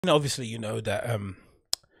Obviously, you know that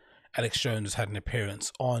Alex Jones had an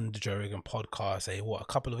appearance on the Joe Rogan podcast a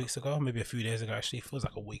couple of weeks ago, maybe a few days ago. Actually, it feels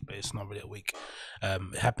like a week, but it's not really a week.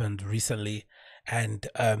 It happened recently, and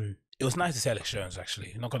it was nice to see Alex Jones.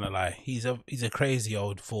 Actually, not gonna lie, he's a crazy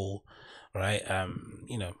old fool, right?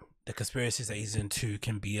 The conspiracies that he's into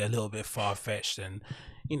can be a little bit far fetched and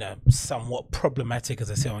somewhat problematic, as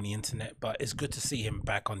I say, on the internet. But it's good to see him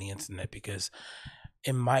back on the internet because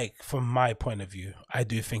from my point of view, I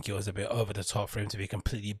do think it was a bit over the top for him to be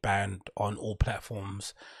completely banned on all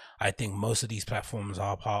platforms. I think most of these platforms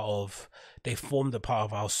are they formed a part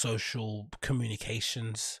of our social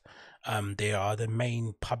communications. They are the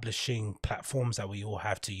main publishing platforms that we all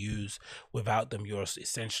have to use. Without them, you're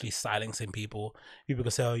essentially silencing people. People can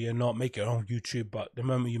say, "Oh, you're not make your own YouTube," but the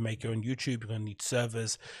moment you make your own YouTube, you're gonna need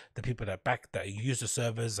servers. The people that use the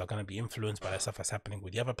servers are gonna be influenced by the stuff that's happening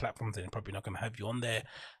with the other platforms, and they're probably not gonna have you on there.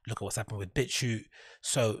 Look at what's happened with BitChute.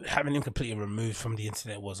 So having him completely removed from the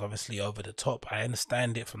internet was obviously over the top. I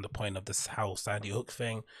understand it from the point of this whole Sandy Hook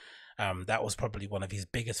thing. That was probably one of his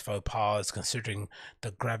biggest faux pas, considering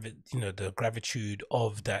the gravitude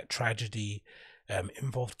of that tragedy.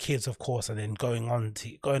 Involved kids, of course, and then going on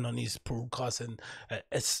these broadcasts, and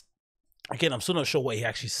it's again, I'm still not sure what he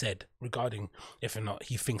actually said regarding if or not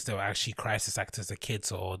he thinks they were actually crisis actors, the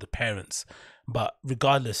kids or the parents. But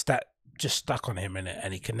regardless, that just stuck on him in it,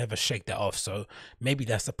 and he can never shake that off. So maybe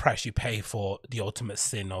that's the price you pay for the ultimate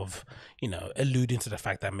sin of, alluding to the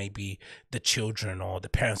fact that maybe the children or the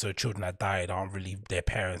parents of the children that died aren't really their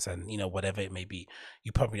parents, and whatever it may be,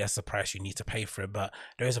 that's the price you need to pay for it. But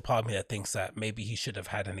there is a part of me that thinks that maybe he should have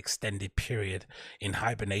had an extended period in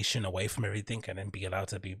hibernation away from everything, and then be allowed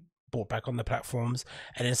to be brought back on the platforms.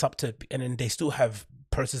 And it's up to, and then they still have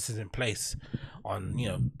processes in place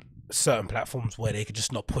on certain platforms where they could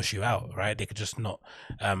just not push you out, right? They could just not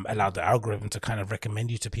allow the algorithm to kind of recommend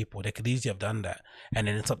you to people. They could easily have done that, and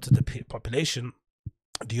then it's up to the population,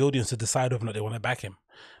 the audience, to decide whether or not they want to back him,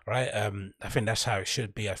 right? I think that's how it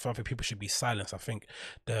should be. I don't think people should be silenced. I think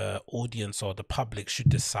the audience or the public should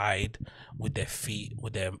decide with their feet,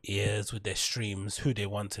 with their ears, with their streams, who they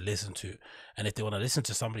want to listen to. And if they want to listen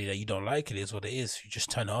to somebody that you don't like, it is what it is. You just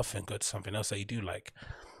turn it off and go to something else that you do like.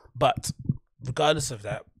 But regardless of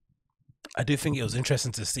that, I do think it was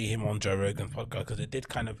interesting to see him on Joe Rogan's podcast, because it did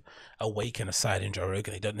kind of awaken a side in Joe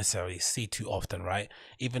Rogan you don't necessarily see too often, right?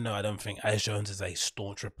 Even though I don't think Alex Jones is a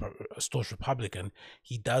staunch Republican,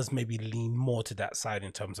 he does maybe lean more to that side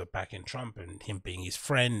in terms of backing Trump and him being his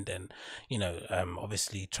friend, and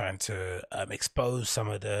obviously trying to expose some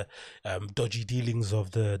of the dodgy dealings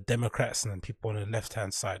of the Democrats and people on the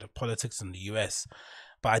left-hand side of politics in the US.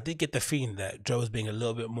 But I did get the feeling that Joe was being a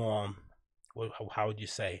little bit more, how would you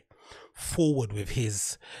say, forward with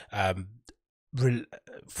his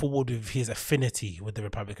affinity with the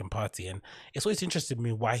Republican Party. And it's always interested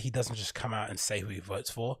me why he doesn't just come out and say who he votes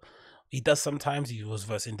for. He does sometimes. He was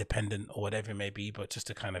votes independent or whatever it may be, but just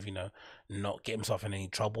to kind of not get himself in any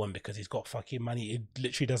trouble, and because he's got fucking money, it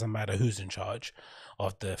literally doesn't matter who's in charge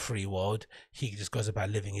of the free world. He just goes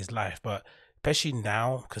about living his life. But especially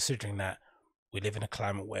now, considering that we live in a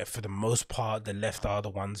climate where, for the most part, the left are the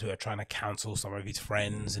ones who are trying to counsel some of his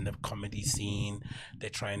friends in the comedy scene. They're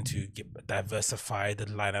trying to diversify the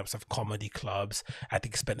lineups of comedy clubs at the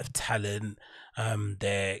expense of talent.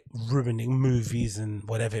 They're ruining movies and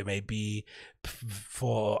whatever it may be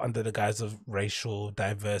for under the guise of racial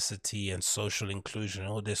diversity and social inclusion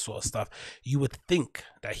and all this sort of stuff. You would think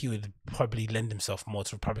that he would probably lend himself more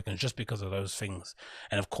to Republicans just because of those things.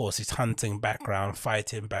 And of course, his hunting background,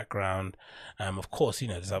 fighting background. Of course,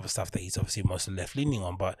 there's other stuff that he's obviously mostly left leaning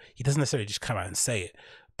on, but he doesn't necessarily just come out and say it.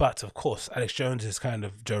 But of course, Alex Jones is kind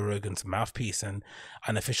of Joe Rogan's mouthpiece and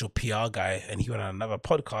unofficial PR guy, and he went on another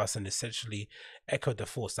podcast and essentially echoed the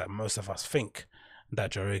thoughts that most of us think,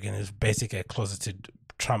 that Joe Rogan is basically a closeted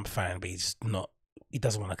Trump fan, but he's not. He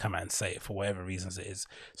doesn't want to come out and say it for whatever reasons it is.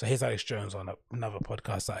 So here's Alex Jones on another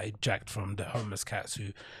podcast that I jacked from the homeless cats who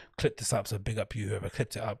clipped this up. So big up you whoever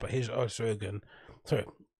clipped it up. But here's Alex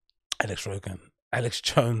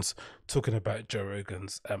Jones talking about Joe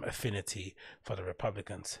Rogan's affinity for the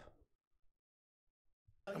Republicans.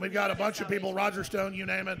 And we've got a bunch of people, Roger Stone, you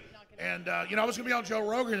name it. And, I was going to be on Joe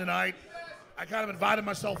Rogan tonight. I kind of invited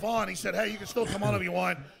myself on. He said, hey, you can still come on if you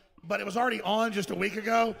want. But it was already on just a week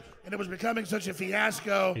ago, and it was becoming such a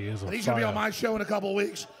fiasco. And he's going to be on my show in a couple of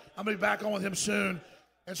weeks. I'm going to be back on with him soon.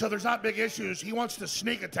 And so there's not big issues. He wants to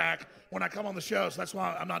sneak attack when I come on the show, so that's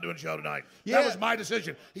why I'm not doing a show tonight. Yeah. That was my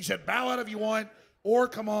decision. He said, bow out if you want, or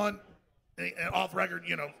come on and off record,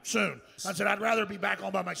 soon. I said, I'd rather be back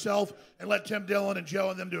on by myself and let Tim Dillon and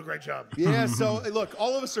Joe and them do a great job. Yeah, so look,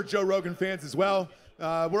 all of us are Joe Rogan fans as well.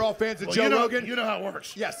 We're all fans of Joe Rogan. You know how it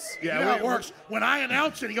works. Yes. Yeah, you know how it works. When I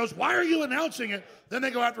announce it, he goes, "Why are you announcing it?" Then they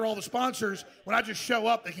go after all the sponsors. When I just show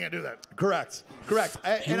up, they can't do that. Correct.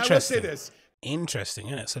 And I will say this. Interesting,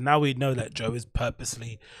 isn't it? So now we know that Joe is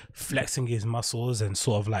purposely flexing his muscles and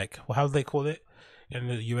sort of like, well, how do they call it in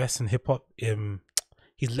the US and hip hop?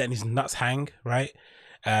 He's letting his nuts hang, right?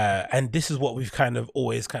 And this is what we've kind of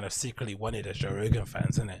always kind of secretly wanted as Joe Rogan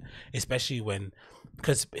fans, isn't it? Especially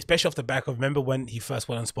off the back of, remember when he first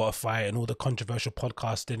went on Spotify and all the controversial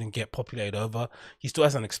podcasts didn't get populated over? He still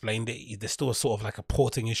hasn't explained it. There's still sort of like a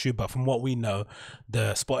porting issue, but from what we know,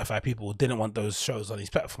 the Spotify people didn't want those shows on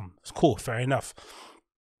his platform. It's cool, fair enough.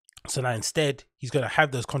 So now instead, he's going to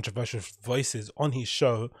have those controversial voices on his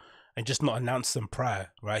show and just not announce them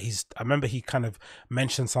prior, right? I remember he kind of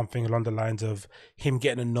mentioned something along the lines of him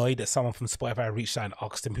getting annoyed that someone from Spotify reached out and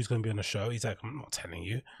asked him who's going to be on the show. He's like, I'm not telling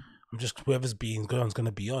you. I'm just, whoever's being going is going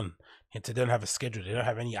to be on. And they don't have a schedule. They don't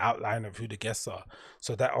have any outline of who the guests are.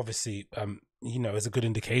 So that obviously, is a good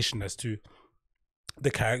indication as to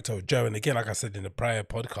the character of Joe. And again, like I said in the prior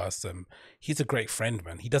podcast, he's a great friend,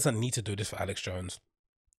 man. He doesn't need to do this for Alex Jones.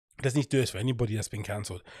 He doesn't need to do this for anybody that's been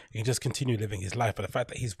cancelled. He can just continue living his life. But the fact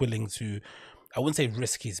that he's willing to, I wouldn't say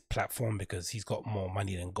risk his platform because he's got more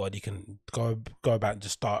money than God. He can go about and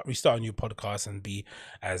just restart a new podcast and be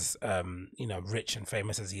as rich and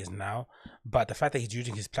famous as he is now. But the fact that he's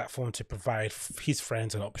using his platform to provide his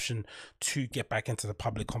friends an option to get back into the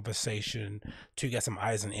public conversation, to get some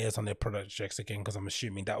eyes and ears on their projects again, because I'm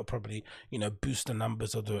assuming that would probably boost the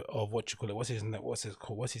numbers of what you call it. What's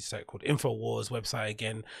his site called? InfoWars website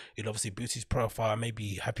again. It'll obviously boost his profile.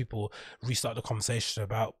 Maybe have people restart the conversation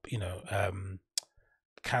about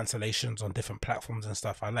cancellations on different platforms and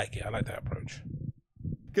stuff. I like it. I like that approach.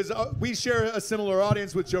 Because we share a similar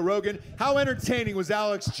audience with Joe Rogan. How entertaining was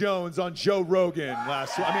Alex Jones on Joe Rogan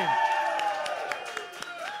last year? I mean,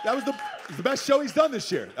 that was the best show he's done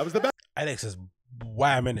this year. That was the best. Alex is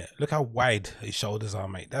wham in it. Look how wide his shoulders are,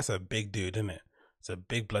 mate. That's a big dude, isn't it? It's a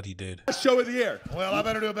big bloody dude. Best show of the year. Well, I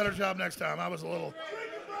better do a better job next time. I was a little...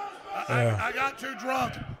 I got too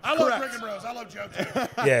drunk. I love Drinking Bros. I love Joe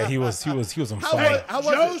too. Yeah, he was on fire.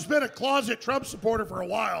 Joe's been a closet Trump supporter for a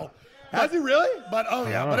while. Has he really? But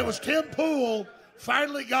but it was Tim Pool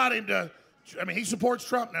finally got him to. I mean, he supports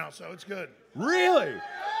Trump now, so it's good. Really?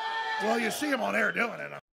 Well, you see him on air doing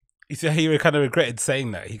it. You see, he kind of regretted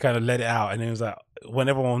saying that. He kind of let it out, and he was like, when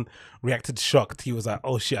everyone reacted shocked, he was like,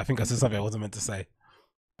 "Oh shit, I think I said something I wasn't meant to say."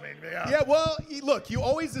 Yeah, well, look, you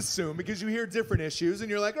always assume because you hear different issues and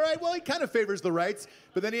you're like, all right, well, he kind of favors the rights.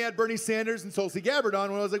 But then he had Bernie Sanders and Tulsi Gabbard on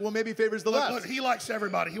when I was like, well, maybe he favors the left. Look, he likes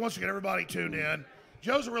everybody. He wants to get everybody tuned in.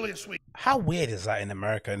 Joe's really a sweet. How weird is that in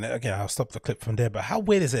America? And again, I'll stop the clip from there. But how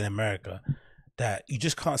weird is it in America that you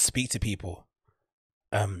just can't speak to people,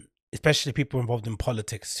 especially people involved in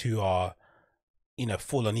politics who are,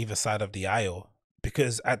 fall on either side of the aisle,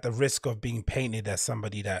 because at the risk of being painted as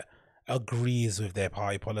somebody that agrees with their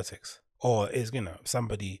party politics or is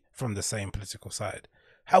somebody from the same political side.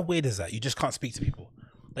 How weird is that? You just can't speak to people.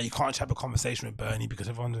 That you can't have a conversation with Bernie because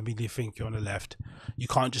everyone immediately think you're on the left. You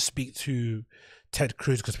can't just speak to Ted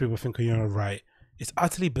Cruz because people think you're on the right. It's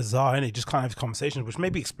utterly bizarre, and it just can't have conversations, which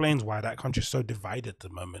maybe explains why that country is so divided at the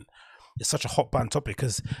moment. It's such a hot button topic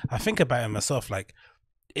because I think about it myself, like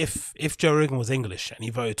if Joe Rogan was English and he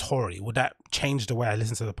voted Tory, would that change the way I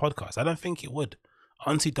listen to the podcast? I don't think it would.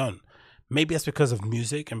 Honestly, don't. Maybe that's because of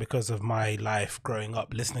music and because of my life growing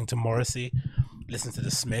up listening to Morrissey, listening to the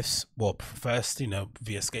Smiths, well, first,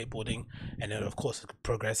 via skateboarding, and then, of course,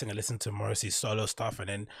 progressing and listening to Morrissey's solo stuff, and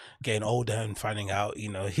then getting older and finding out,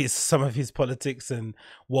 some of his politics and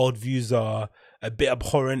worldviews are a bit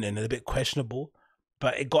abhorrent and a bit questionable.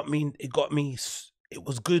 But it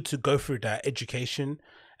was good to go through that education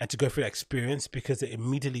and to go through that experience because it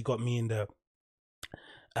immediately got me in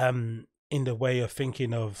the way of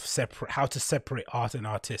thinking of how to separate art and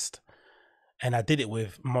artist. And I did it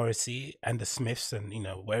with Morrissey and the Smiths, and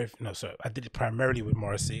I did it primarily with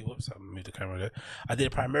Morrissey. Whoops, I moved the camera there. I did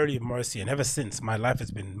it primarily with Morrissey, and ever since, my life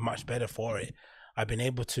has been much better for it. I've been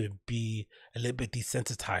able to be a little bit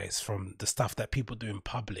desensitized from the stuff that people do in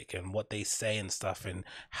public and what they say and stuff, and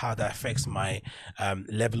how that affects my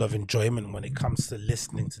level of enjoyment when it comes to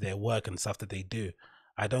listening to their work and stuff that they do.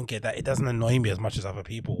 I don't get that. It doesn't annoy me as much as other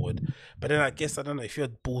people would. But then I guess, I don't know, if you're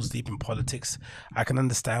balls deep in politics, I can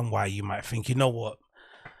understand why you might think, you know what,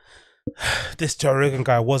 this Joe Rogan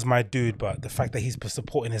guy was my dude, but the fact that he's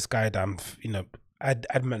supporting this guy that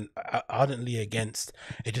I'm, ardently against,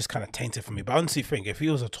 it just kind of tainted for me. But I honestly think if he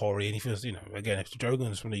was a Tory and if he was, again, if Joe Rogan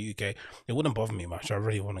was from the UK, it wouldn't bother me much. I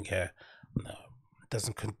really wouldn't care. No.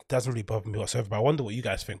 doesn't really bother me whatsoever. But I wonder what you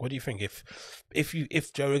guys think. What do you think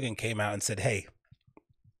if Joe Rogan came out and said, hey,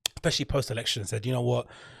 especially post-election, said, you know what,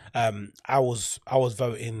 I was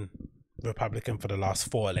voting Republican for the last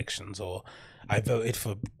 4 elections, or I voted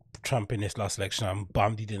for Trump in this last election. I'm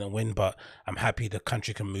bummed he didn't win, but I'm happy the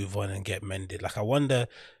country can move on and get mended. Like, I wonder,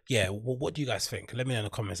 yeah, what do you guys think? Let me know in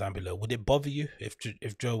the comments down below. Would it bother you if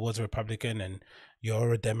Joe was a Republican and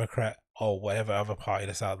you're a Democrat or whatever other party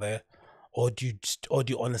that's out there? Or do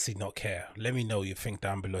you honestly not care? Let me know what you think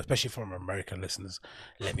down below, especially from American listeners.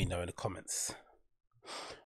 Let me know in the comments.